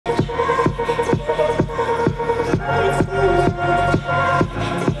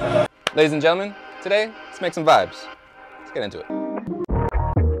Ladies and gentlemen, today, let's make some vibes. Let's get into it.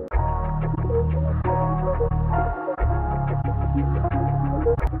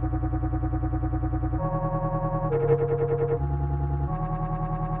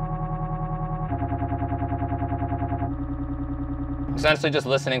 Essentially just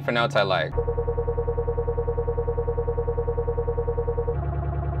listening for notes I like.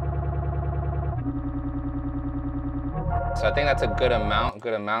 So I think that's a good amount.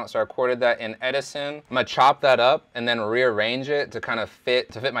 So I recorded that in Edison. I'm gonna chop that up and then rearrange it to kind of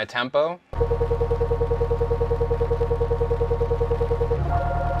fit my tempo.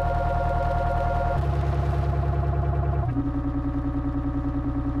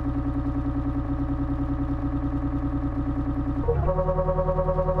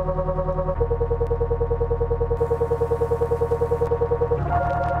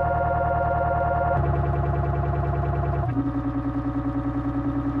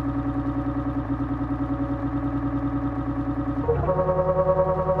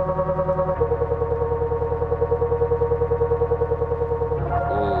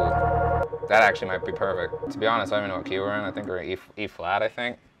 That actually might be perfect. To be honest, I don't even know what key we're in. I think we're in E flat, I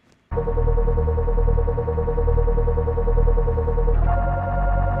think.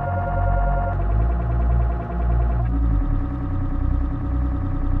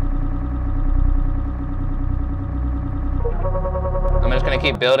 I'm just gonna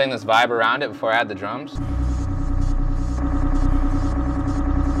keep building this vibe around it before I add the drums.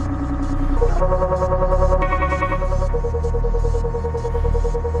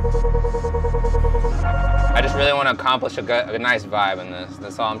 I just really want to accomplish a nice vibe in this.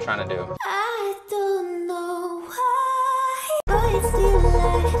 That's all I'm trying to do. I don't know why, but still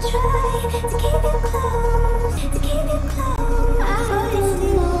I try to keep it close, to keep it close. But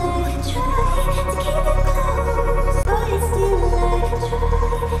still I try to keep it close, but still I try to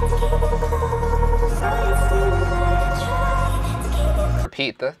keep it close, but still I try to keep it close.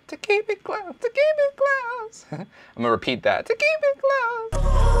 Repeat the to keep it close, to keep it close. I'm gonna repeat that to keep it close.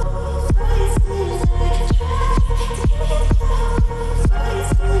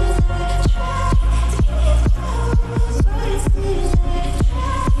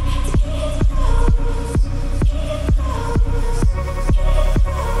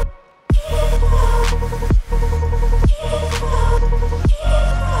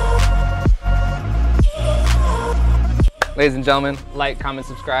 Ladies and gentlemen, like, comment,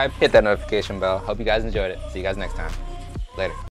 subscribe, hit that notification bell. Hope you guys enjoyed it. See you guys next time. Later.